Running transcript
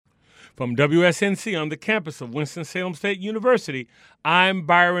From WSNC on the campus of Winston-Salem State University, I'm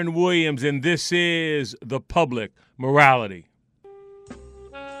Byron Williams, and this is The Public Morality.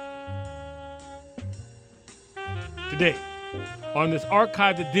 Today, on this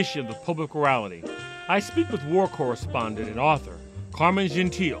archived edition of The Public Morality, I speak with war correspondent and author Carmen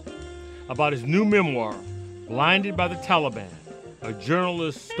Gentile about his new memoir, Blindsided by the Taliban, a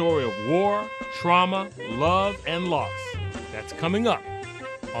journalist's story of war, trauma, love, and loss. That's coming up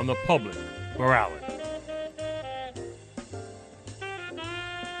on The Public Morality.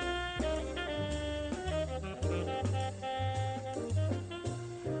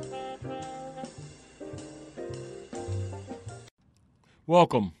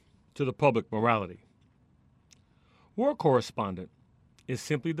 Welcome to The Public Morality. War correspondent is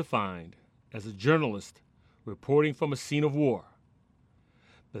simply defined as a journalist reporting from a scene of war.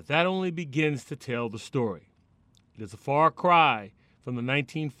 But that only begins to tell the story. It is a far cry from the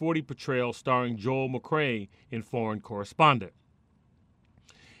 1940 portrayal starring Joel McCrea in Foreign Correspondent.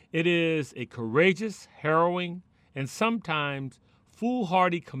 It is a courageous, harrowing, and sometimes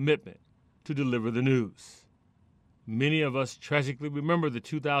foolhardy commitment to deliver the news. Many of us tragically remember the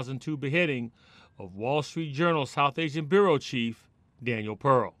 2002 beheading of Wall Street Journal South Asian Bureau Chief Daniel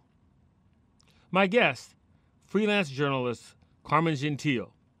Pearl. My guest, freelance journalist Carmen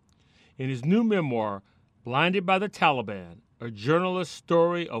Gentile, in his new memoir, Blindsided by the Taliban, a journalist's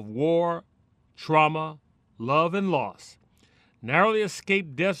story of war, trauma, love, and loss, narrowly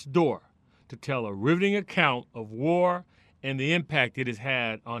escaped death's door to tell a riveting account of war and the impact it has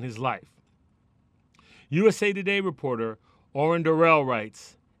had on his life. USA Today reporter Oren Darrell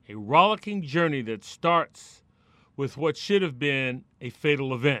writes, a rollicking journey that starts with what should have been a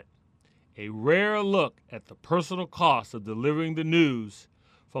fatal event, a rare look at the personal cost of delivering the news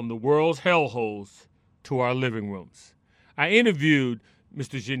from the world's hellholes to our living rooms. I interviewed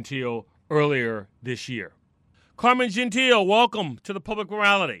Mr. Gentile earlier this year. Carmen Gentile, welcome to The Public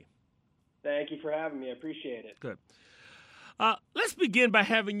Morality. Thank you for having me. I appreciate it. Good. Let's begin by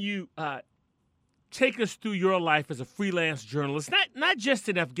having you take us through your life as a freelance journalist, not just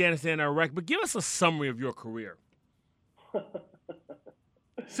in Afghanistan and Iraq, but give us a summary of your career.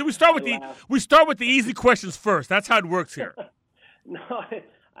 So we start with the easy questions first. That's how it works here. No,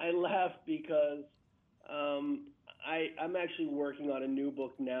 I laugh because I'm actually working on a new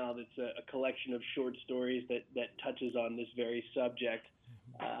book now that's a collection of short stories that touches on this very subject,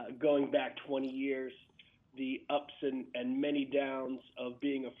 going back 20 years, the ups and many downs of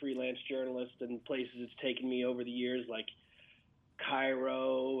being a freelance journalist and places it's taken me over the years, like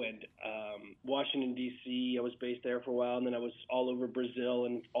Cairo and Washington, D.C. I was based there for a while, and then I was all over Brazil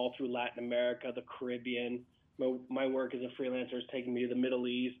and all through Latin America, the Caribbean. My work as a freelancer has taken me to the Middle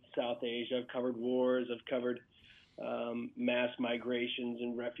East, South Asia. I've covered wars. I've covered mass migrations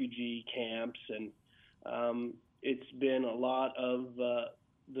and refugee camps. And it's been a lot of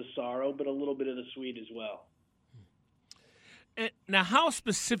the sorrow, but a little bit of the sweet as well. And now, how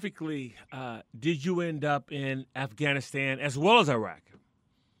specifically did you end up in Afghanistan as well as Iraq?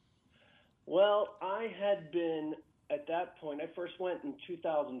 Well, I had been, at that point, I first went in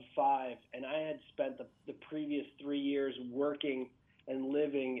 2005, and I had spent the previous 3 years working and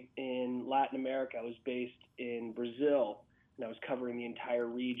living in Latin America. I was based in Brazil, and I was covering the entire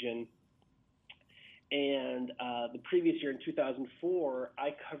region. And the previous year, in 2004,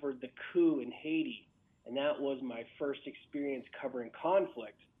 I covered the coup in Haiti, and that was my first experience covering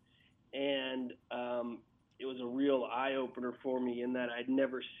conflict. And it was a real eye-opener for me in that I'd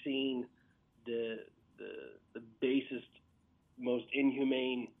never seen the basest, most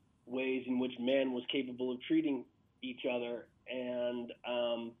inhumane ways in which man was capable of treating each other. And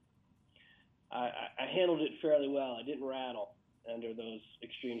I handled it fairly well. I didn't rattle under those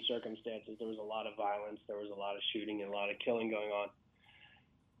extreme circumstances. There was a lot of violence. There was a lot of shooting and a lot of killing going on.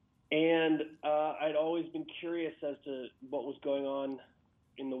 And I'd always been curious as to what was going on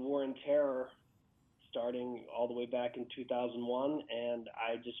in the war on terror, starting all the way back in 2001, and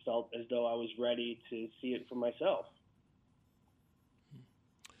I just felt as though I was ready to see it for myself.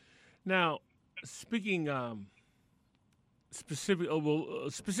 Now, speaking specifically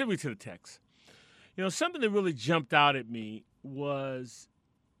to the text, something that really jumped out at me was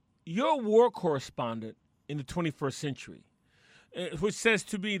you're a war correspondent in the 21st century, which says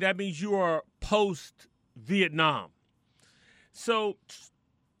to me that means you are post-Vietnam. So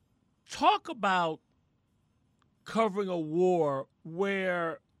talk about covering a war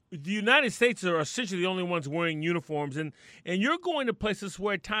where the United States are essentially the only ones wearing uniforms, and you're going to places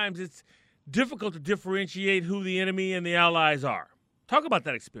where at times it's difficult to differentiate who the enemy and the allies are. Talk about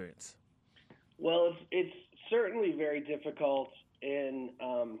that experience. Well, it's certainly very difficult in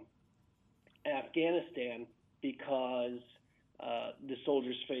Afghanistan because the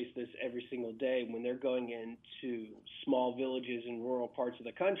soldiers face this every single day when they're going into small villages in rural parts of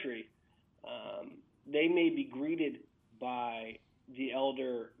the country. They may be greeted by the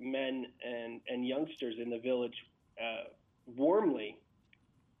elder men and youngsters in the village warmly.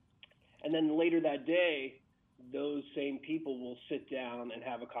 And then later that day, those same people will sit down and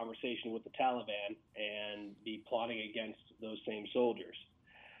have a conversation with the Taliban and be plotting against those same soldiers.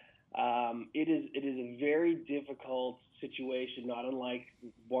 It is a very difficult situation, not unlike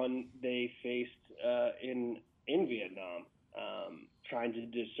one they faced in Vietnam, trying to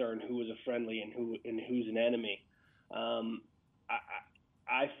discern who was a friendly and who's an enemy.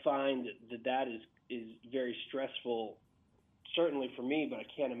 I find that is very stressful, certainly for me, but I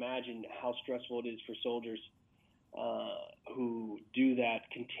can't imagine how stressful it is for soldiers who do that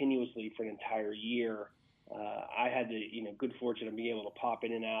continuously for an entire year. I had the good fortune of being able to pop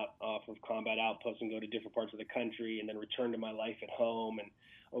in and out off of combat outposts and go to different parts of the country and then return to my life at home. And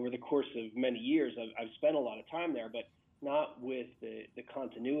over the course of many years, I've spent a lot of time there, but not with the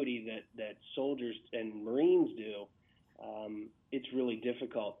continuity that soldiers and Marines do. It's really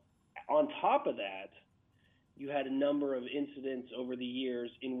difficult. On top of that, you had a number of incidents over the years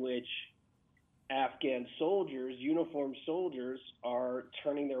in which Afghan soldiers, uniformed soldiers, are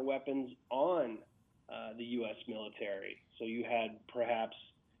turning their weapons on the U.S. military. So you had perhaps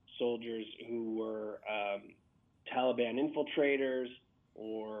soldiers who were Taliban infiltrators,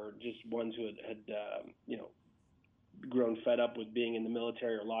 or just ones who had grown fed up with being in the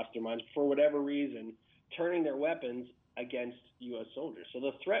military or lost their minds for whatever reason, turning their weapons against U.S. soldiers. So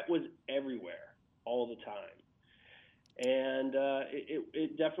the threat was everywhere, all the time, and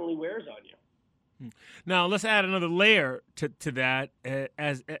it definitely wears on you. Now let's add another layer to that.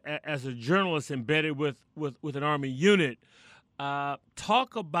 As a journalist embedded with an Army unit,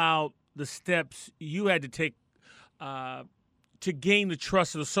 talk about the steps you had to take to gain the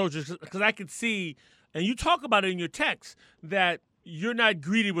trust of the soldiers. Because I could see, and you talk about it in your text, that you're not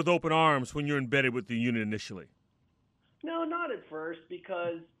greeted with open arms when you're embedded with the unit initially. No, not at first,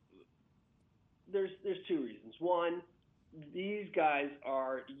 because there's two reasons. One, these guys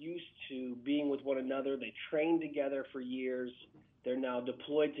are used to being with one another. They train together for years. They're now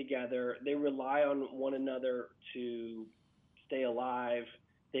deployed together. They rely on one another to stay alive.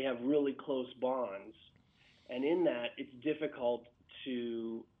 They have really close bonds. And in that, it's difficult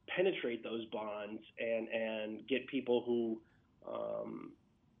to penetrate those bonds and get people who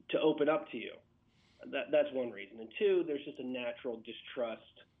to open up to you. That's one reason. And two, there's just a natural distrust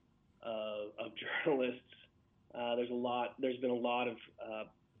of journalists. There's been a lot of,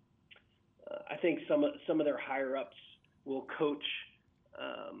 I think some of their higher ups will coach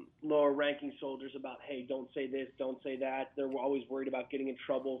lower ranking soldiers about, hey, don't say this, don't say that. They're always worried about getting in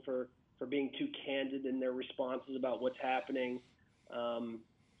trouble for being too candid in their responses about what's happening.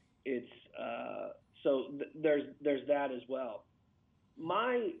 There's that as well.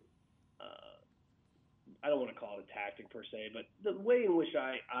 I don't want to call it a tactic per se, but the way in which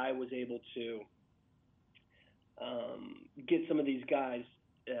I was able to get some of these guys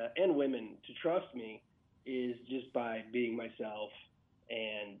and women to trust me is just by being myself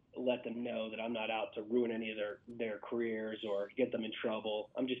and let them know that I'm not out to ruin any of their careers or get them in trouble.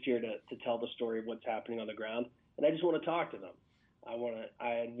 I'm just here to tell the story of what's happening on the ground, and I just want to talk to them.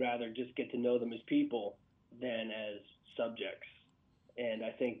 I'd rather just get to know them as people than as subjects, and I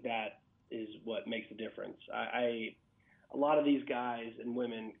think that is what makes a difference. A lot of these guys and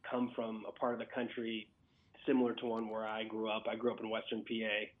women come from a part of the country similar to one where I grew up. I grew up in Western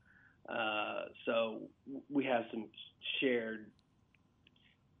PA, so we have some shared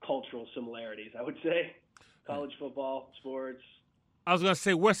cultural similarities, I would say. College football, sports. I was going to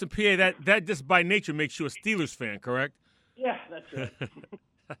say Western PA, that just by nature makes you a Steelers fan, correct? Yeah, that's right.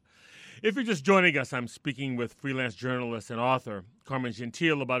 If you're just joining us, I'm speaking with freelance journalist and author Carmen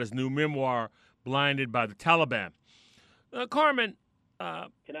Gentile about his new memoir, Blinded by the Taliban. Carmen.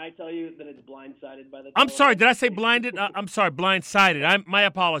 Can I tell you that it's blindsided by the Taliban? I'm sorry, did I say blinded? I'm sorry, blindsided. My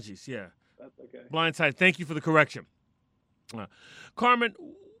apologies, yeah. That's okay. Blindsided. Thank you for the correction. Carmen,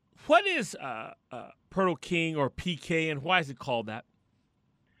 what is Pertle King or PK, and why is it called that?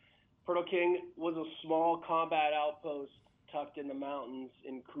 Pertle King was a small combat outpost tucked in the mountains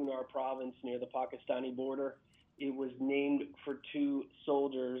in Kunar province near the Pakistani border. It was named for two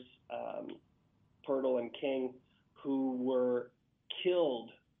soldiers, Pertle and King, who were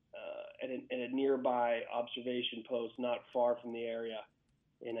killed at a nearby observation post not far from the area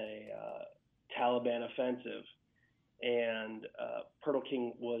in a Taliban offensive. And Pertle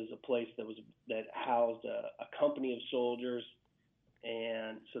King was a place that housed a company of soldiers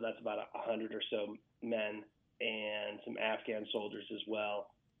and so that's about 100 or so men and some Afghan soldiers as well.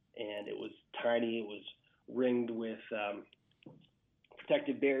 And it was tiny. It was ringed with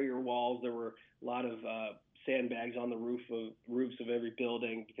protective barrier walls. There were a lot of sandbags on the roofs of every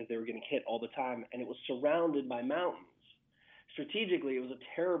building because they were getting hit all the time, and it was surrounded by mountains. Strategically, it was a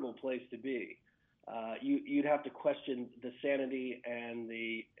terrible place to be. You'd have to question the sanity and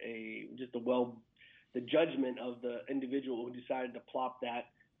the judgment of the individual who decided to plop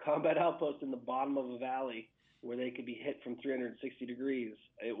that combat outpost in the bottom of a valley where they could be hit from 360 degrees.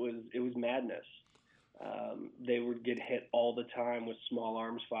 It was madness. They would get hit all the time with small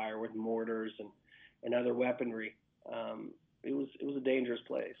arms fire, with mortars and other weaponry. It was a dangerous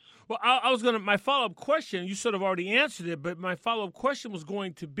place. Well, my follow-up question, you sort of already answered it, but my follow-up question was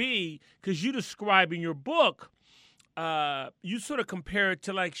going to be, because you describe in your book, you sort of compare it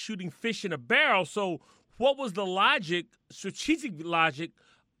to like shooting fish in a barrel. So what was the strategic logic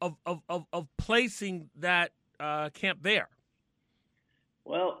of placing that camp there?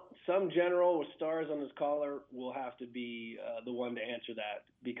 Well, some general with stars on his collar will have to be the one to answer that,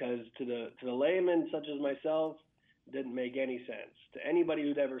 because to the layman such as myself, it didn't make any sense. To anybody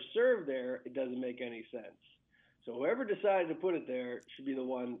who'd ever served there, it doesn't make any sense. So whoever decided to put it there should be the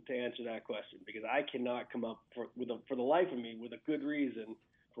one to answer that question, because I cannot come up for the life of me with a good reason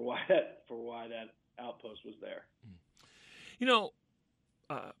for why that outpost was there.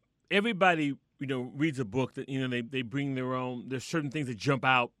 Everybody reads a book that they bring their own. There's certain things that jump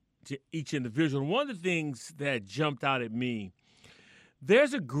out to each individual. And one of the things that jumped out at me,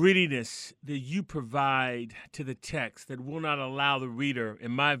 there's a grittiness that you provide to the text that will not allow the reader,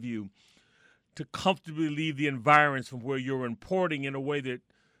 in my view, to comfortably leave the environs from where you're reporting in a way that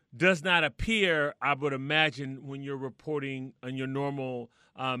does not appear, I would imagine, when you're reporting on your normal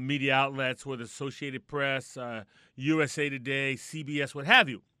media outlets, whether Associated Press, USA Today, CBS, what have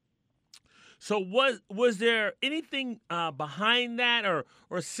you. So was there anything behind that,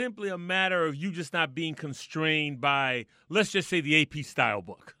 or simply a matter of you just not being constrained by, let's just say, the AP style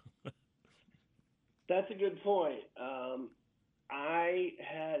book? That's a good point. I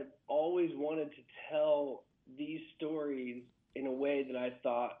had always wanted to tell these stories in a way that I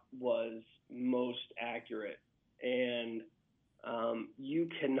thought was most accurate. And you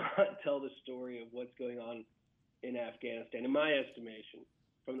cannot tell the story of what's going on in Afghanistan, in my estimation,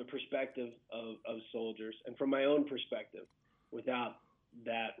 from the perspective of soldiers and from my own perspective, without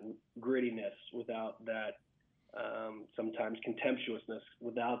that grittiness, without that sometimes contemptuousness,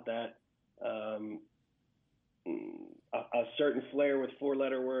 without that a certain flair with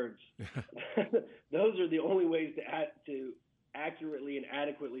four-letter words. Those are the only ways to accurately and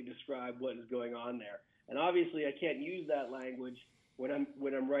adequately describe what is going on there. And obviously, I can't use that language when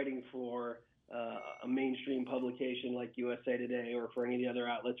I'm writing for a mainstream publication like USA Today or for any of the other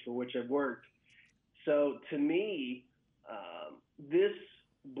outlets for which I've worked. So to me, this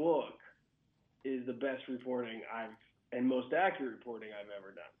book is the best reporting and most accurate reporting I've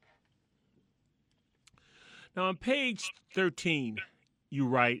ever done. Now, on page 13, you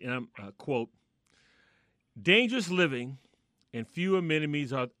write, and I'm quote, "Dangerous living and few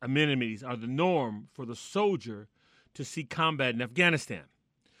amenities are the norm for the soldier to see combat in Afghanistan.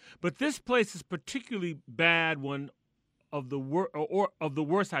 But this place is particularly bad, one of the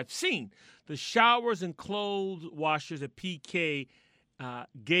worst I've seen. The showers and clothes washers at PK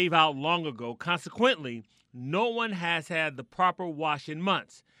gave out long ago. Consequently, no one has had the proper wash in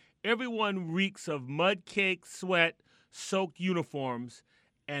months. Everyone reeks of mud cake, sweat, soaked uniforms,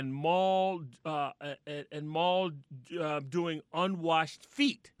 and mauled doing unwashed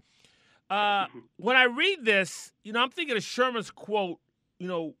feet." When I read this, I'm thinking of Sherman's quote,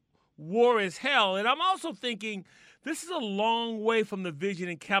 "War is hell," and I'm also thinking this is a long way from the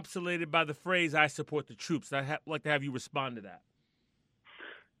vision encapsulated by the phrase "I support the troops." I'd like to have you respond to that.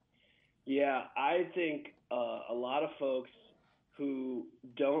 Yeah, I think a lot of folks who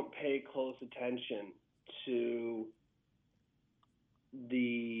don't pay close attention to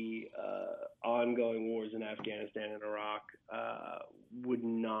the ongoing wars in Afghanistan and Iraq would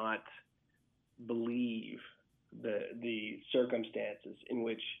not believe the circumstances in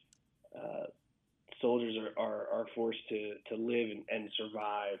which soldiers are forced to live and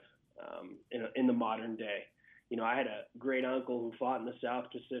survive in the modern day. I had a great uncle who fought in the South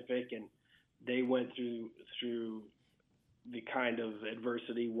Pacific, and they went through the kind of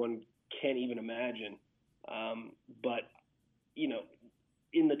adversity one can't even imagine. But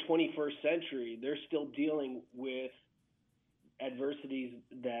in the 21st century, they're still dealing with adversities,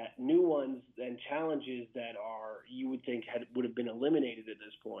 new ones and challenges that you would think would have been eliminated at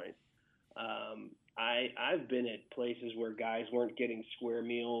this point. I've been at places where guys weren't getting square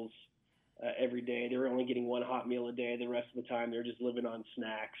meals every day. They were only getting one hot meal a day. The rest of the time, they're just living on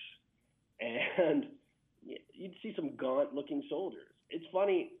snacks. And you'd see some gaunt-looking soldiers. It's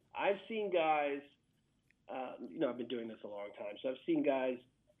funny. I've seen guys. I've been doing this a long time, so I've seen guys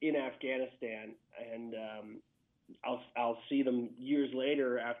in Afghanistan, and I'll see them years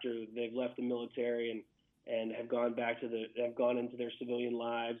later after they've left the military and have gone into their civilian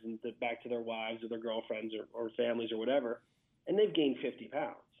lives and back to their wives or their girlfriends or families or whatever, and they've gained 50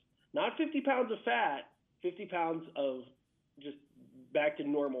 pounds. Not 50 pounds of fat, 50 pounds of just back to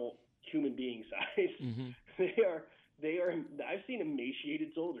normal human being size. Mm-hmm. They are. I've seen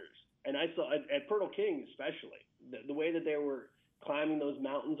emaciated soldiers, and I saw at Pearl King especially the way that they were climbing those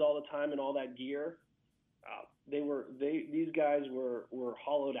mountains all the time in all that gear. These guys were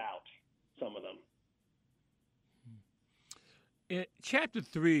hollowed out. Some of them. Chapter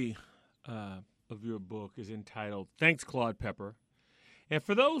 3 of your book is entitled "Thanks, Claude Pepper," and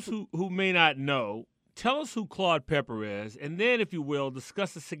for those who may not know, tell us who Claude Pepper is, and then, if you will,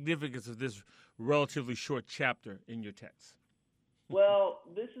 discuss the significance of this relatively short chapter in your text. Well,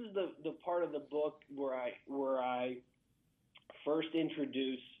 this is the part of the book where I first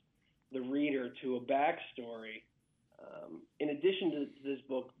introduce the reader to a backstory. In addition to this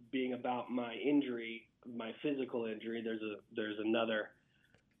book being about my injury, my physical injury, there's another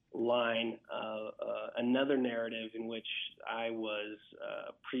line, another narrative in which I was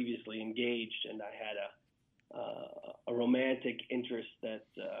previously engaged, and I had a romantic interest that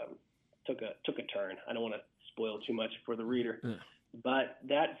took a turn. I don't want to spoil too much for the reader, but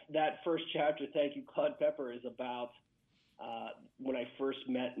that first chapter, Thank You, Claude Pepper, is about when I first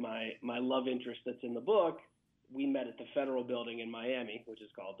met my love interest that's in the book. We met at the federal building in Miami, which is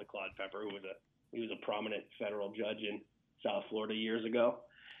called the Claude Pepper, he was a prominent federal judge in South Florida years ago.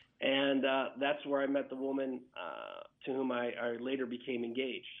 And that's where I met the woman to whom I later became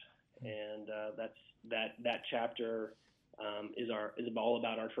engaged. And that chapter is all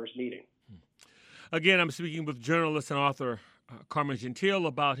about our first meeting. Again, I'm speaking with journalist and author Carmen Gentile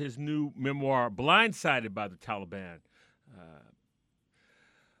about his new memoir, Blindsided by the Taliban.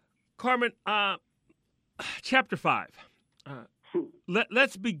 Carmen, Chapter 5.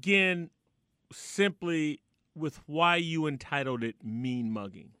 Let's begin simply with why you entitled it Mean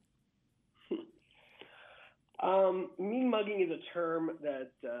Mugging. Mean mugging is a term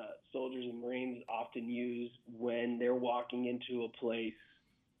that soldiers and Marines often use when they're walking into a place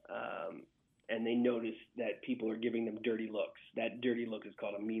and they notice that people are giving them dirty looks. That dirty look is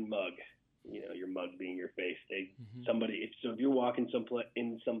called a mean mug. You know, your mug being your face. If you're walking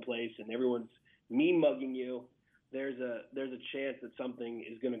in some place and everyone's mean mugging you, there's a chance that something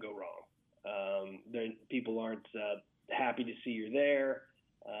is going to go wrong. People aren't happy to see you're there.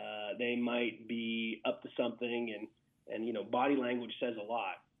 They might be up to something, and body language says a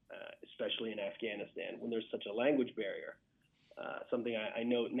lot, especially in Afghanistan when there's such a language barrier. Something I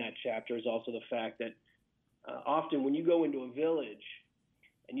note in that chapter is also the fact that often when you go into a village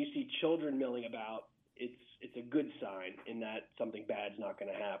and you see children milling about, it's a good sign in that something bad's not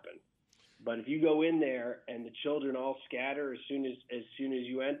going to happen. But if you go in there and the children all scatter as soon as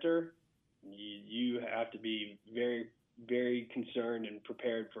you enter, you have to be very, very concerned and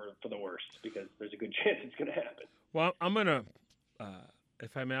prepared for the worst, because there's a good chance it's going to happen. Well, I'm going to,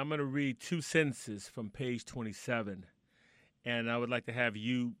 if I may, I'm going to read two sentences from page 27, and I would like to have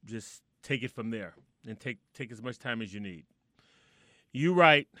you just take it from there and take as much time as you need. You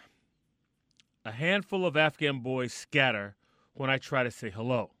write, "A handful of Afghan boys scatter when I try to say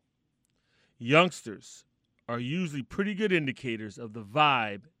hello. Youngsters are usually pretty good indicators of the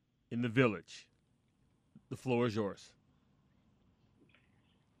vibe in the village." The floor is yours.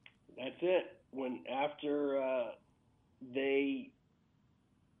 That's it. After they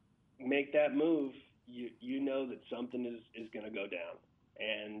make that move, you know that something is going to go down,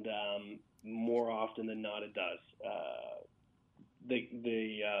 and more often than not, it does.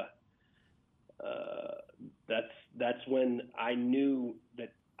 That's when I knew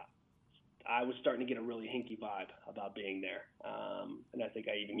that I was starting to get a really hinky vibe about being there, and I think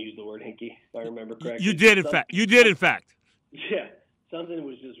I even used the word hinky, if I remember correctly. You did, in fact. Yeah, something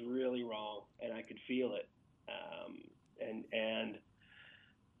was just really wrong, and I could feel it,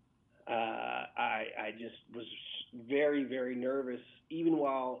 I just was very, very nervous. Even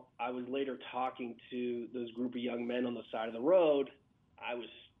while I was later talking to those group of young men on the side of the road, I was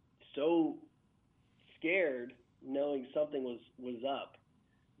so scared, knowing something was up,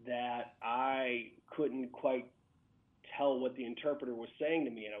 that I couldn't quite tell what the interpreter was saying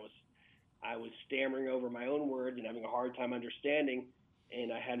to me, and I was stammering over my own words and having a hard time understanding.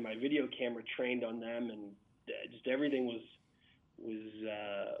 and I had my video camera trained on them, and just everything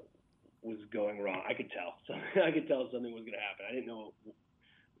was going wrong. I could tell. So I could tell something was going to happen. I didn't know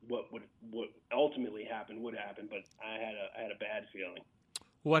what ultimately happened would happen, but I had a bad feeling.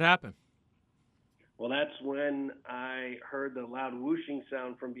 What happened? Well, that's when I heard the loud whooshing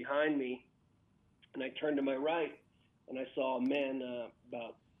sound from behind me, and I turned to my right, and I saw a man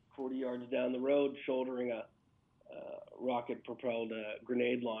about 40 yards down the road shouldering a rocket-propelled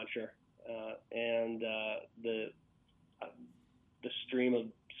grenade launcher, and the stream of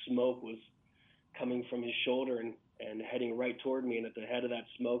smoke was coming from his shoulder and heading right toward me, and at the head of that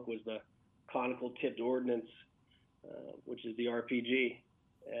smoke was the conical-tipped ordnance, which is the RPG,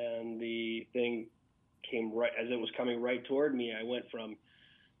 and the thing came right as it was coming right toward me. I went from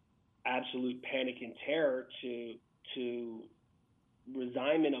absolute panic and terror to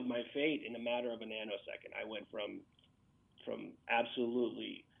resignment of my fate in a matter of a nanosecond. I went from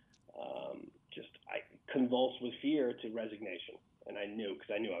absolutely I convulsed with fear to resignation, and I knew,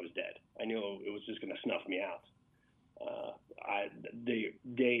 because I knew I was dead. I knew it was just going to snuff me out. The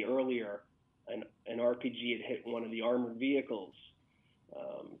day earlier, an RPG had hit one of the armored vehicles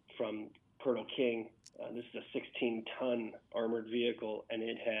from Colonel King. This is a 16-ton armored vehicle, and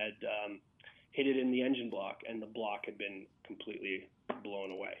it had hit it in the engine block, and the block had been completely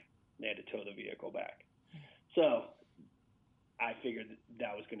blown away. They had to tow the vehicle back. So I figured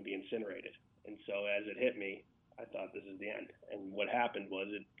that was going to be incinerated. And so as it hit me, I thought, this is the end. And what happened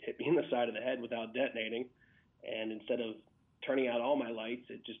was it hit me in the side of the head without detonating, and instead of turning out all my lights,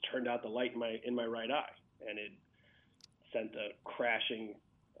 it just turned out the light in my right eye, and it sent a crashing,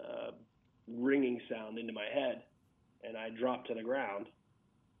 ringing sound into my head, and I dropped to the ground,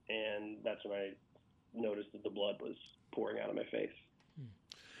 and that's when I noticed that the blood was pouring out of my face.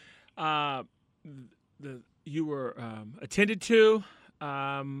 You were attended to,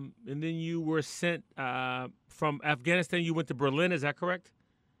 and then you were sent from Afghanistan. You went to Berlin. Is that correct?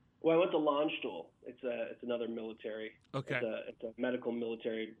 Well, I went to Landstuhl. It's another military. Okay. It's a medical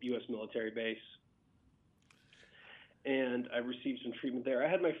military, U.S. military base. And I received some treatment there. I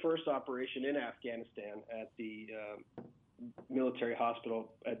had my first operation in Afghanistan at the military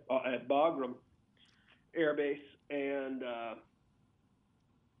hospital at Bagram Air Base, and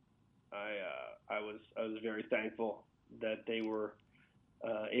I was very thankful that they were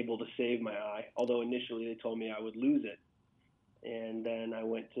able to save my eye. Although initially they told me I would lose it, and then I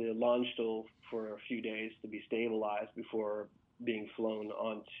went to Landstuhl for a few days to be stabilized before being flown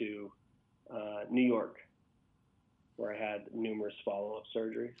on to New York, where I had numerous follow-up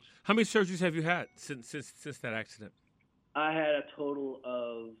surgeries. How many surgeries have you had since that accident? I had a total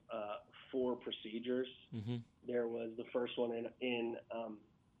of 4 procedures. Mm-hmm. There was the first one in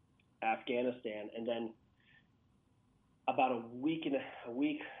Afghanistan, and then about a week and a half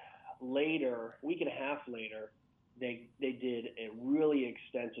later, they did a really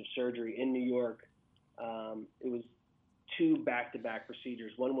extensive surgery in New York. It was 2 back-to-back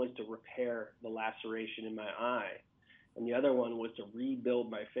procedures. One was to repair the laceration in my eye, and the other one was to rebuild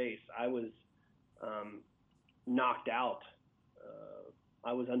my face. I was knocked out.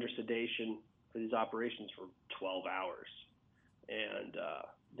 I was under sedation for these operations for 12 hours, and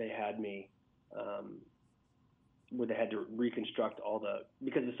they had me where they had to reconstruct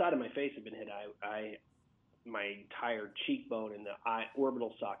because the side of my face had been hit. My entire cheekbone and the eye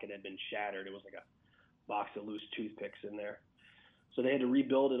orbital socket had been shattered. It was like a box of loose toothpicks in there. So they had to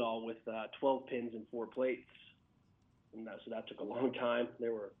rebuild it all with 12 pins and 4 plates. And so that took a long time.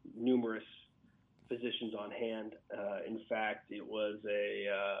 There were numerous physicians on hand. In fact, it was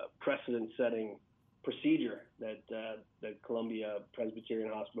a precedent-setting procedure that Columbia Presbyterian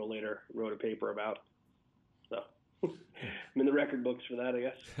Hospital later wrote a paper about. So I'm in the record books for that, I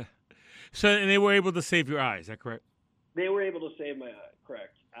guess. So, and they were able to save your eye, is that correct? They were able to save my eye,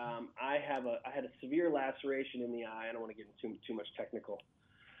 correct. I had a severe laceration in the eye. I don't want to get into too much technical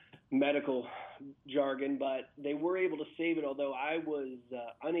medical jargon, but they were able to save it, although I was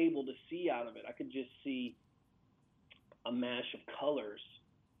unable to see out of it. I could just see a mash of colors,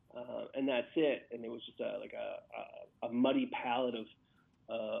 and that's it. And it was just a muddy palette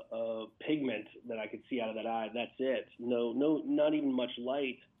of pigment that I could see out of that eye. That's it. No, not even much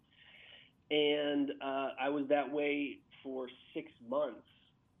light. And I was that way for 6 months.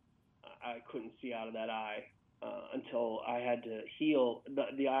 I couldn't see out of that eye until I had to heal.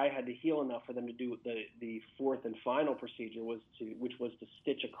 The eye had to heal enough for them to do the 4th and final procedure, which was to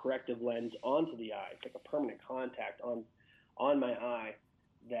stitch a corrective lens onto the eye. It's like a permanent contact on my eye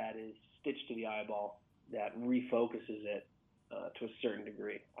that is stitched to the eyeball that refocuses it to a certain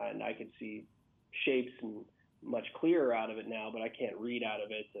degree. And I could see shapes and much clearer out of it now, but I can't read out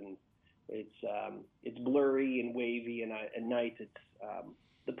of it, and it's blurry and wavy, and at night it's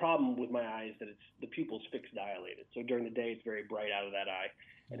the problem with my eye is that the pupil's fixed dilated. So during the day it's very bright out of that eye,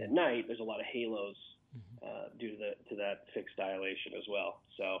 and at night there's a lot of halos due to that fixed dilation as well.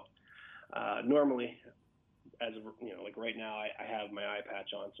 So normally, as like right now, I have my eye patch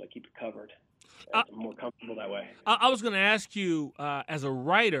on, so I keep it covered. I'm more comfortable that way. I was going to ask you, as a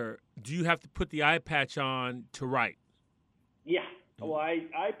writer, do you have to put the eye patch on to write? Yeah. Well,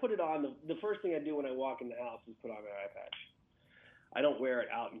 I put it on. The first thing I do when I walk in the house is put on my eye patch. I don't wear it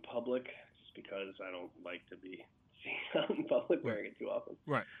out in public just because I don't like to be seen out in public wearing it too often.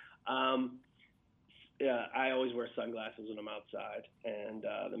 Right. Yeah, I always wear sunglasses when I'm outside, and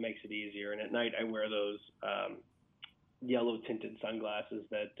that makes it easier. And at night, I wear those yellow tinted sunglasses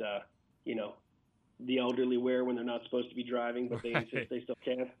that the elderly wear when they're not supposed to be driving, but they insist they still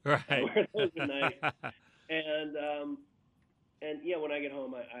can. Right. I wear those at night. And yeah, when I get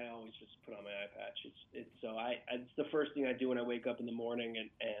home, I always just put on my eye patch. It's the first thing I do when I wake up in the morning,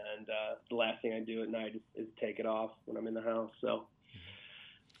 and the last thing I do at night is take it off when I'm in the house. So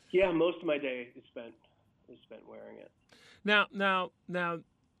yeah, most of my day is spent wearing it. Now,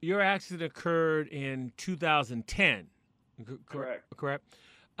 your accident occurred in 2010. Correct.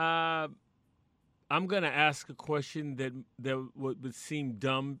 I'm going to ask a question that would seem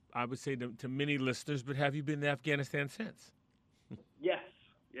dumb, I would say, to many listeners, but have you been to Afghanistan since? Yes.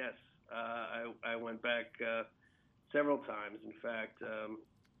 I went back several times. In fact,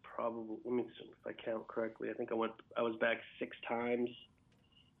 probably, let me see if I count correctly. I think I was back 6 times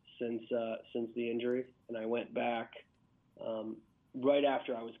since the injury, and I went back right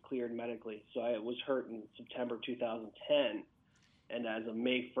after I was cleared medically. So I was hurt in September 2010, and as of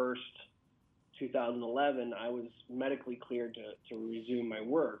May 1st, 2011, I was medically cleared to resume my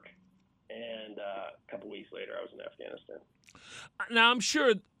work, and a couple weeks later, I was in Afghanistan. Now, I'm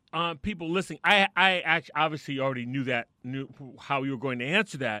sure people listening, I actually obviously already knew how you were going to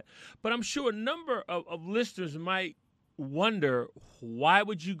answer that, but I'm sure a number of listeners might wonder, why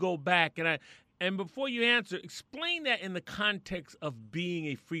would you go back? And before you answer, explain that in the context of being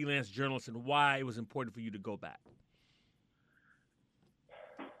a freelance journalist and why it was important for you to go back.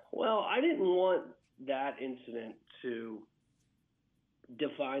 Well, I didn't want that incident to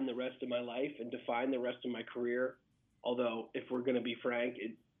define the rest of my life and define the rest of my career. Although, if we're going to be frank,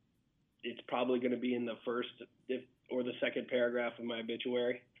 it's probably going to be in the first or the second paragraph of my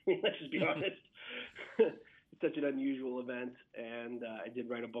obituary. Let's just be honest. It's such an unusual event, and I did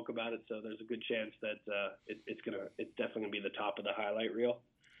write a book about it, so there's a good chance that it's definitely going to be the top of the highlight reel.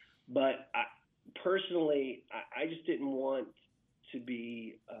 But personally, I just didn't want to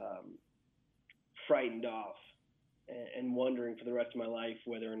be frightened off and wondering for the rest of my life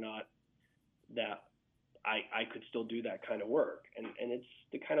whether or not that I could still do that kind of work. And it's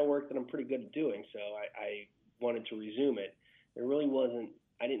the kind of work that I'm pretty good at doing, so I wanted to resume it. There really wasn't,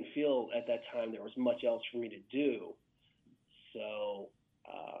 I didn't feel at that time there was much else for me to do. So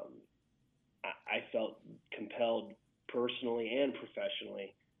I felt compelled personally and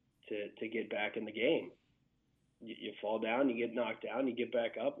professionally to get back in the game. You fall down, you get knocked down, you get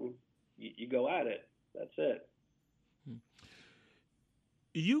back up, and you go at it. That's it.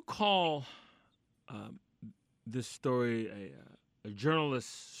 You call this story a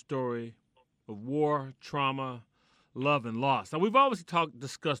journalist's story of war, trauma, love, and loss. Now, we've always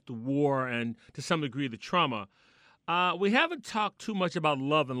discussed the war and, to some degree, the trauma. We haven't talked too much about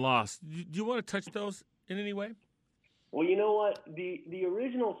love and loss. Do you want to touch those in any way? Well, you know what? The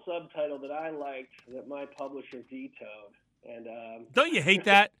original subtitle that I liked that my publisher vetoed, and don't you hate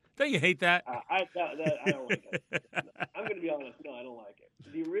that? Don't you hate that? I don't like it. I'm going to be honest. No, I don't like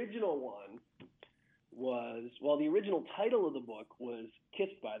it. The original one was, the original title of the book was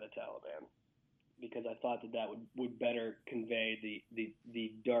 "Kissed by the Taliban," because I thought that would better convey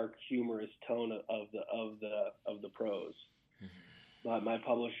the dark, humorous tone of the prose. But my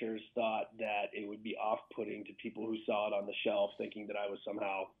publishers thought that it would be off-putting to people who saw it on the shelf, thinking that I was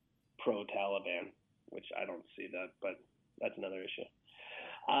somehow pro-Taliban, which I don't see that, but that's another issue.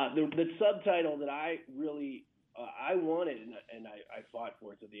 The subtitle that I really I wanted, and I fought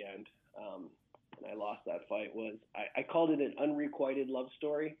for it to the end, and I lost that fight, was I called it an unrequited love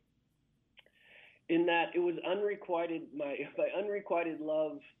story, in that it was unrequited, my unrequited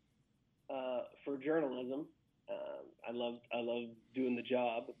love for journalism. I love doing the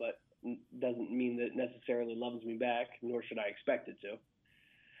job, but doesn't mean that it necessarily loves me back, nor should I expect it to.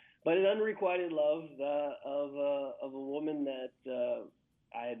 But an unrequited love of a woman that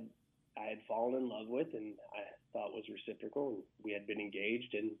I had fallen in love with, and I thought was reciprocal. And we had been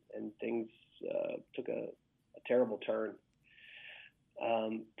engaged, and things took a terrible turn.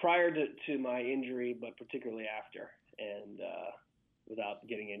 Prior to my injury, but particularly after, and without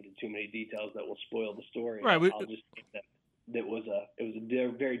getting into too many details that will spoil the story, Right. I'll just say that it was a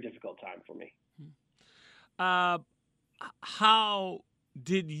very difficult time for me. How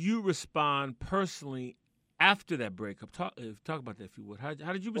did you respond personally after that breakup? Talk about that if you would. How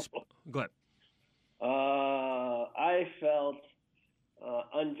did you respond? Go ahead. I felt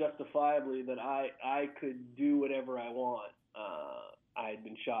unjustifiably that I could do whatever I want. I had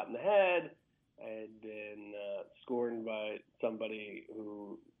been shot in the head. I had been scorned by somebody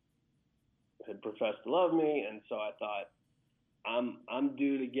who had professed to love me, and so I thought, I'm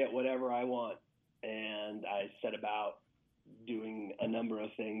due to get whatever I want. And I set about doing a number of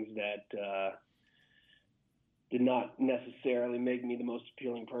things that did not necessarily make me the most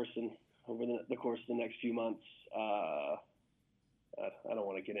appealing person over the course of the next few months. I don't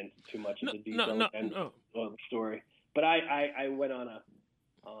want to get into too much of the details of the story, but I went on a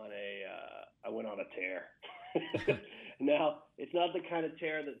tear. Now, it's not the kind of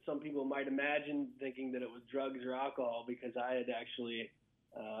tear that some people might imagine, thinking that it was drugs or alcohol, because I had actually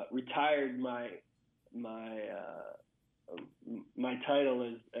retired my title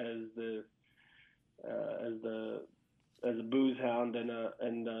as a booze hound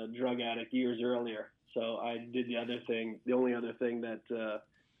and a drug addict years earlier. So I did the only other thing that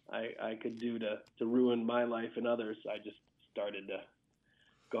I could do to ruin my life and others. I just started to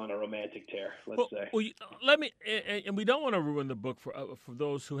go on a romantic tear, let's say. Well, let me, and we don't want to ruin the book for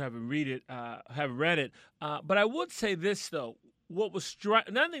those who haven't read it, but I would say this though. What was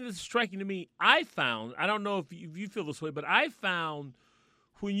another thing that's striking to me, I found, I don't know if you feel this way, but I found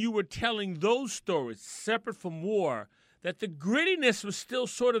when you were telling those stories separate from war, that the grittiness was still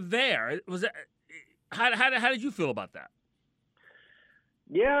sort of there. Was that, how did you feel about that?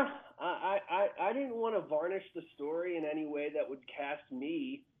 Yeah, I didn't want to varnish the story in any way that would cast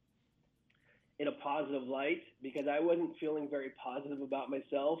me in a positive light, because I wasn't feeling very positive about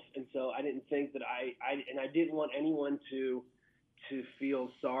myself, and so I didn't think that I didn't want anyone to feel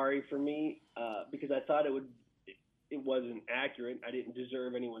sorry for me, because I thought it wasn't accurate. I didn't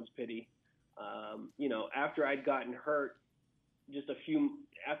deserve anyone's pity. After I'd gotten hurt, just a few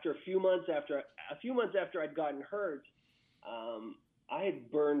months after I'd gotten hurt, I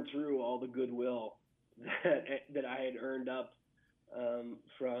had burned through all the goodwill that I had earned up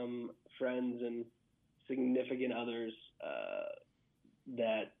from friends and significant others,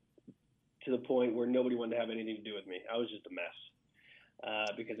 that to the point where nobody wanted to have anything to do with me. I was just a mess.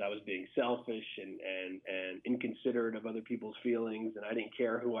 Because I was being selfish and inconsiderate of other people's feelings, and I didn't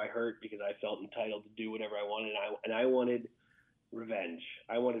care who I hurt because I felt entitled to do whatever I wanted. And I wanted revenge.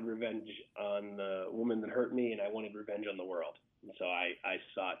 I wanted revenge on the woman that hurt me, and I wanted revenge on the world. And so I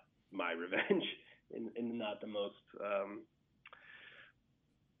sought my revenge in not the most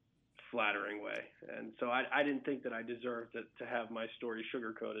flattering way. And so I didn't think that I deserved to have my story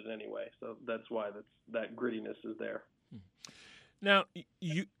sugar-coated anyway. So that's why that grittiness is there. Now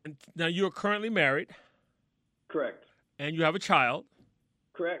you're currently married. Correct. And you have a child.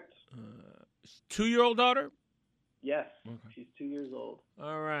 Correct. 2-year-old daughter? Yes. Okay. She's 2 years old.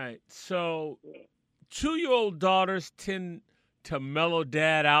 All right. So 2-year-old daughters tend to mellow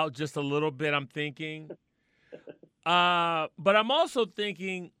dad out just a little bit, I'm thinking. But I'm also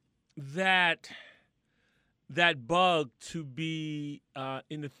thinking that bug to be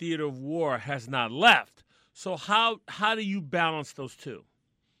in the theater of war has not left. So how do you balance those two?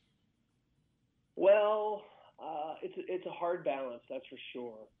 Well, it's a hard balance, that's for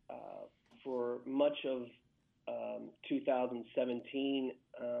sure. For much of 2017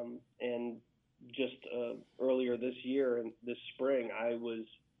 and just earlier this year and this spring, I was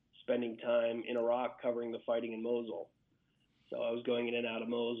spending time in Iraq covering the fighting in Mosul. So I was going in and out of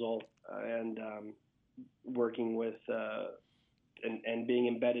Mosul and working with and being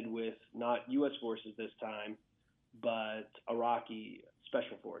embedded with not U.S. forces this time, but Iraqi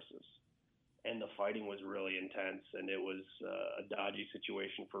special forces. And the fighting was really intense, and it was a dodgy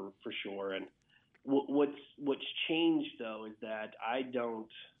situation for sure. And what's changed, though, is that I don't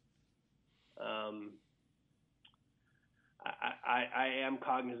I am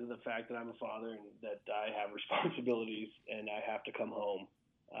cognizant of the fact that I'm a father and that I have responsibilities and I have to come home.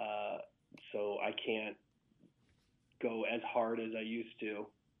 So I can't go as hard as I used to,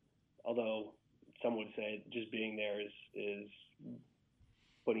 although some would say just being there is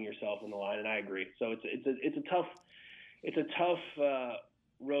putting yourself on the line, and I agree. So it's a tough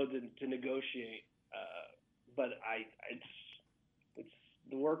road to negotiate, but it's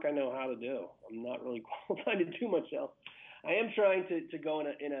the work I know how to do. I'm not really qualified to do much else. I am trying to go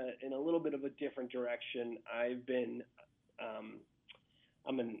in a little bit of a different direction.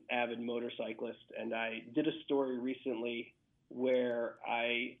 I'm an avid motorcyclist, and I did a story recently where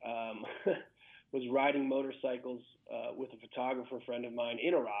I was riding motorcycles with a photographer friend of mine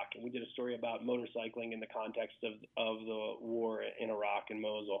in Iraq, and we did a story about motorcycling in the context of the war in Iraq and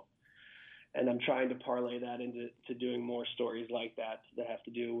Mosul. And I'm trying to parlay that into doing more stories like that have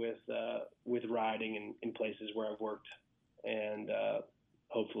to do with riding in places where I've worked, and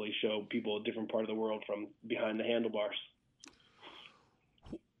hopefully show people a different part of the world from behind the handlebars.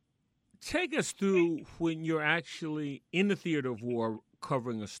 Take us through when you're actually in the theater of war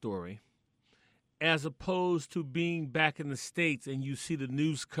covering a story, as opposed to being back in the States and you see the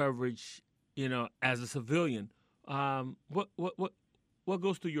news coverage, as a civilian. What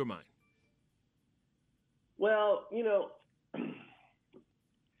goes through your mind? Well,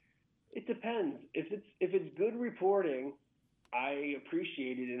 it depends. If it's good reporting, I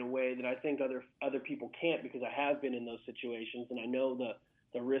appreciate it in a way that I think other people can't, because I have been in those situations and I know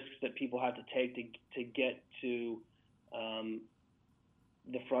the risks that people have to take to get to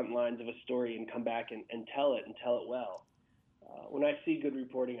the front lines of a story and come back and tell it well. When I see good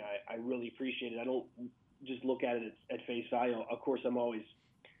reporting, I really appreciate it. I don't just look at it at face value. Of course, I'm always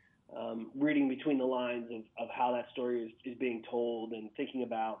reading between the lines of how that story is being told, and thinking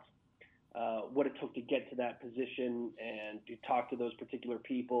about what it took to get to that position and to talk to those particular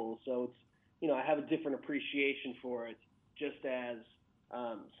people. So it's, I have a different appreciation for it, just as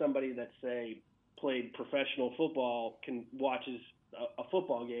somebody that, say, played professional football watches a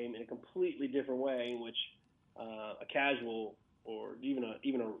football game in a completely different way in which a casual or even a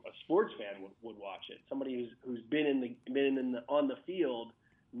sports fan would watch it. Somebody who's been on the field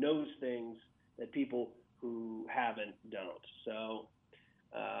knows things that people who haven't don't. So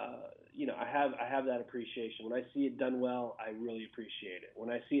I have that appreciation. When I see it done well, I really appreciate it. When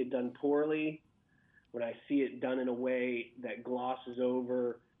I see it done poorly, when I see it done in a way that glosses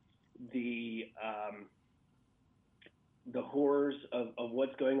over the horrors of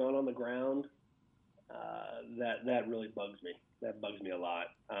what's going on the ground, that really bugs me. That bugs me a lot.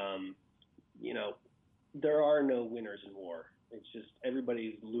 There are no winners in war. It's just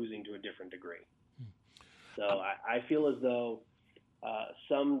everybody's losing to a different degree. So I feel as though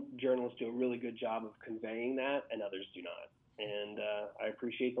some journalists do a really good job of conveying that, and others do not. And I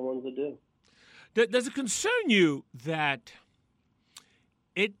appreciate the ones that do. Does it concern you that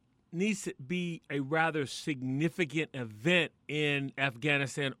it needs to be a rather significant event in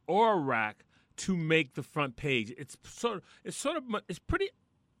Afghanistan or Iraq to make the front page? It's pretty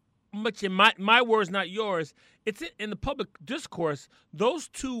much, in my words, not yours. It's in the public discourse. Those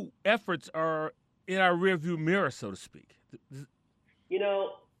two efforts are in our rearview mirror, so to speak.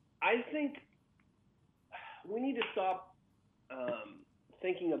 I think we need to stop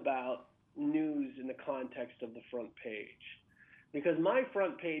thinking about news in the context of the front page, because my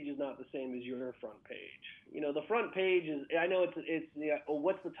front page is not the same as your front page. The front page is, I know it's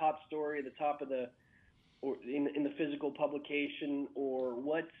what's the top story, the top of or in the physical publication, or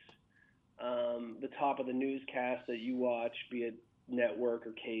what's the top of the newscast that you watch, be it network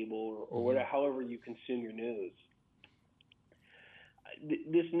or cable or whatever, however you consume your news.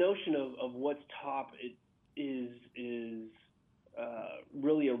 This notion of what's top is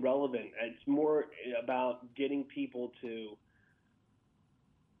really irrelevant. It's more about getting people to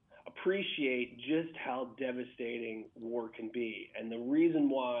appreciate just how devastating war can be. And the reason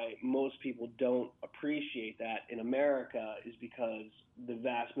why most people don't appreciate that in America is because the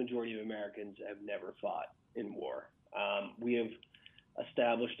vast majority of Americans have never fought in war. We have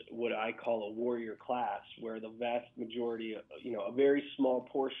established what I call a warrior class, where the vast majority, a very small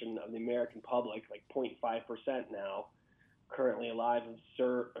portion of the American public, like 0.5% now, currently alive,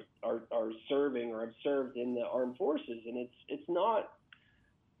 are serving or have served in the armed forces. And it's not,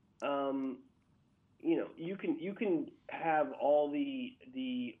 you can have all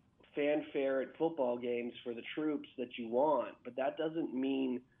the fanfare at football games for the troops that you want, but that doesn't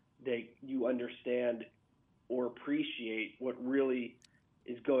mean that you understand or appreciate what really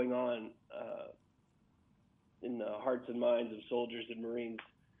is going on in the hearts and minds of soldiers and Marines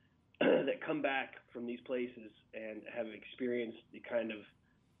that come back from these places and have experienced the kind of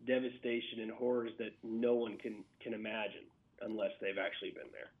devastation and horrors that no one can imagine unless they've actually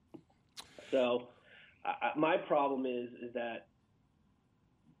been there. So my problem is that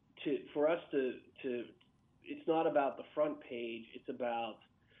for us to it's not about the front page, it's about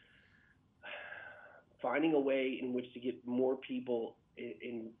finding a way in which to get more people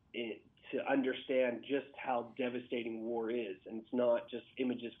to understand just how devastating war is. And it's not just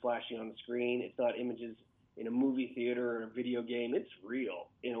images flashing on the screen. It's not images in a movie theater or a video game. It's real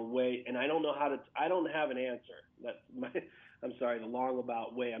in a way, and I don't have an answer. I'm sorry, the long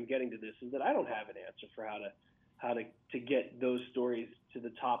about way I'm getting to this is that I don't have an answer for how to get those stories to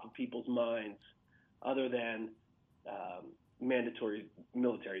the top of people's minds, other than mandatory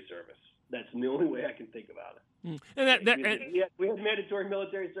military service. That's the only way I can think about it. If we had mandatory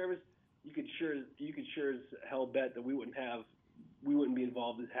military service, you could sure as hell bet that we wouldn't be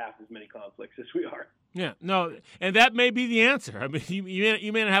involved in half as many conflicts as we are. Yeah, no, and that may be the answer. I mean,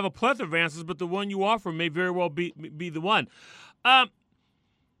 you may not have a plethora of answers, but the one you offer may very well be the one.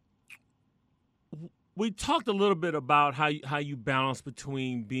 We talked a little bit about how you balance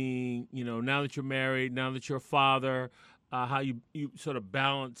between being, now that you're married, now that you're a father, how you sort of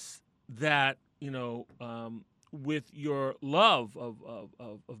balance that, with your love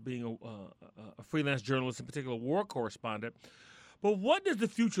of being a freelance journalist, in particular war correspondent. But what does the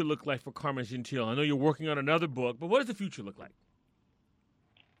future look like for Carmen Gentile? I know you're working on another book, but what does the future look like?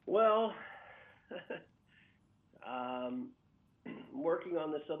 Well, I'm working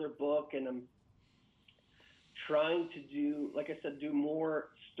on this other book, and I'm trying to do more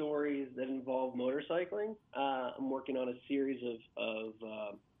stories that involve motorcycling. I'm working on a series of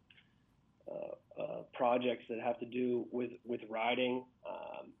projects that have to do with riding.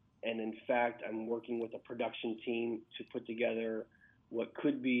 And in fact, I'm working with a production team to put together what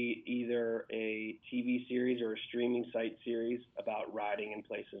could be either a TV series or a streaming site series about riding in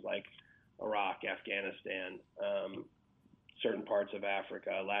places like Iraq, Afghanistan, certain parts of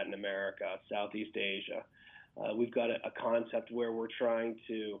Africa, Latin America, Southeast Asia. We've got a concept where we're trying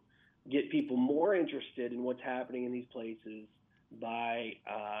to get people more interested in what's happening in these places by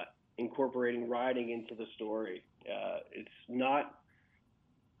incorporating riding into the story.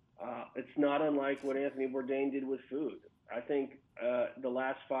 It's not unlike what Anthony Bourdain did with food. I think the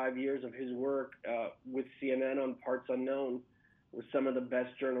last 5 years of his work with CNN on Parts Unknown was some of the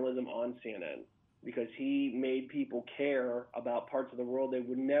best journalism on CNN, because he made people care about parts of the world they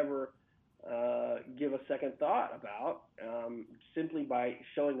would never give a second thought about, simply by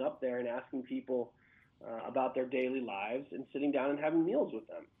showing up there and asking people about their daily lives and sitting down and having meals with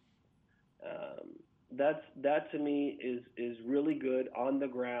them. That to me is really good on the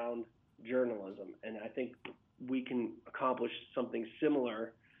ground journalism, and I think we can accomplish something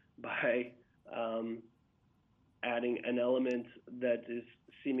similar by adding an element that is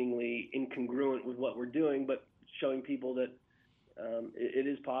seemingly incongruent with what we're doing, but showing people that it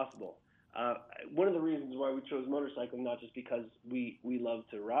is possible. One of the reasons why we chose motorcycling, not just because we love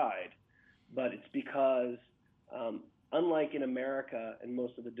to ride, but it's because unlike in America and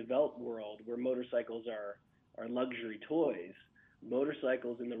most of the developed world, where motorcycles are luxury toys,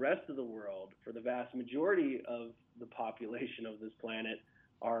 motorcycles in the rest of the world, for the vast majority of the population of this planet,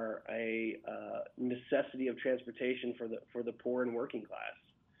 are a necessity of transportation for the poor and working class.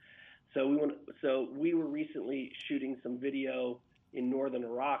 So we were recently shooting some video in northern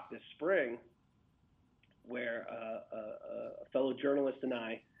Iraq this spring, where a fellow journalist and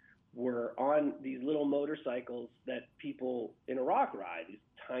I were on these little motorcycles that people in Iraq ride, these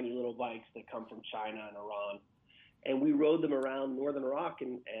tiny little bikes that come from China and Iran. And we rode them around northern Iraq,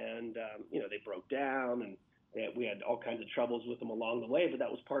 and they broke down, and we had all kinds of troubles with them along the way, but that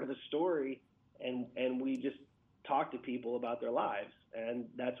was part of the story. And we just talked to people about their lives, and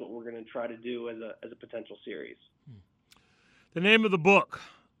that's what we're going to try to do as a potential series. The name of the book,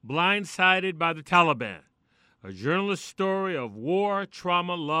 Blindsided by the Taliban, a journalist's story of war,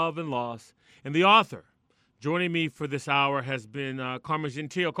 trauma, love, and loss. And the author joining me for this hour has been Carmen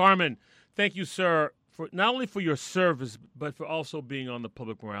Gentile. Carmen, thank you, sir, for not only for your service, but for also being on the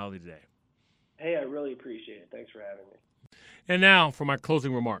Public Morality Today. Hey, I really appreciate it. Thanks for having me. And now for my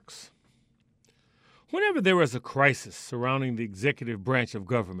closing remarks. Whenever there is a crisis surrounding the executive branch of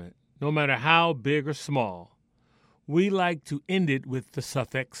government, no matter how big or small, we like to end it with the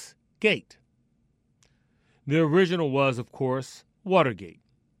suffix "gate." The original was, of course, Watergate.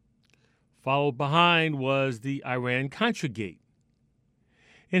 Followed behind was the Iran-Contra Gate.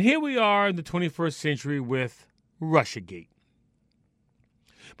 And here we are in the 21st century with Russiagate.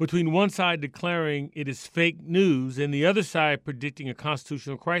 Between one side declaring it is fake news and the other side predicting a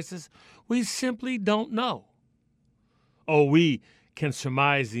constitutional crisis, we simply don't know. Oh, we can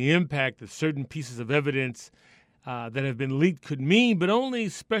surmise the impact that certain pieces of evidence that have been leaked could mean, but only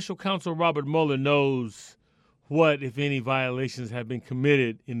Special Counsel Robert Mueller knows what, if any, violations have been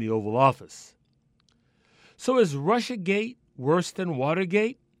committed in the Oval Office. So is Russiagate worse than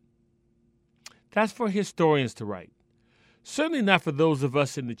Watergate? That's for historians to write. Certainly not for those of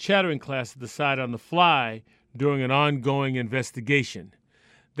us in the chattering class to decide on the fly during an ongoing investigation.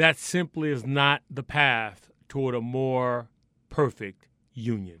 that simply is not the path toward a more perfect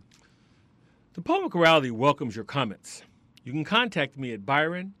union. The Public Morality welcomes your comments. You can contact me at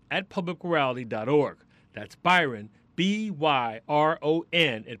byron@publicmorality.org. That's Byron, BYRON,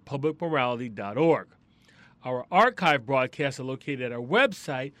 at publicmorality.org. Our archive broadcasts are located at our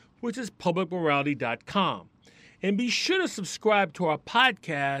website, which is publicmorality.com. And be sure to subscribe to our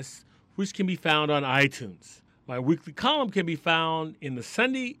podcasts, which can be found on iTunes. My weekly column can be found in the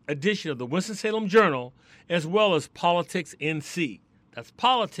Sunday edition of the Winston-Salem Journal, as well as Politics NC. That's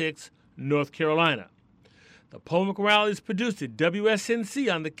Politics, North Carolina. The Public Morality is produced at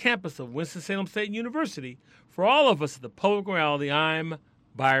WSNC on the campus of Winston-Salem State University. For all of us at the Public Morality, I'm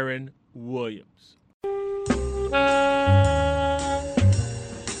Byron Williams.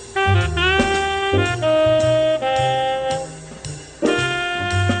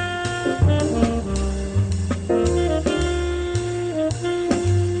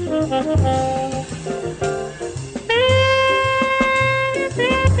 Thank you.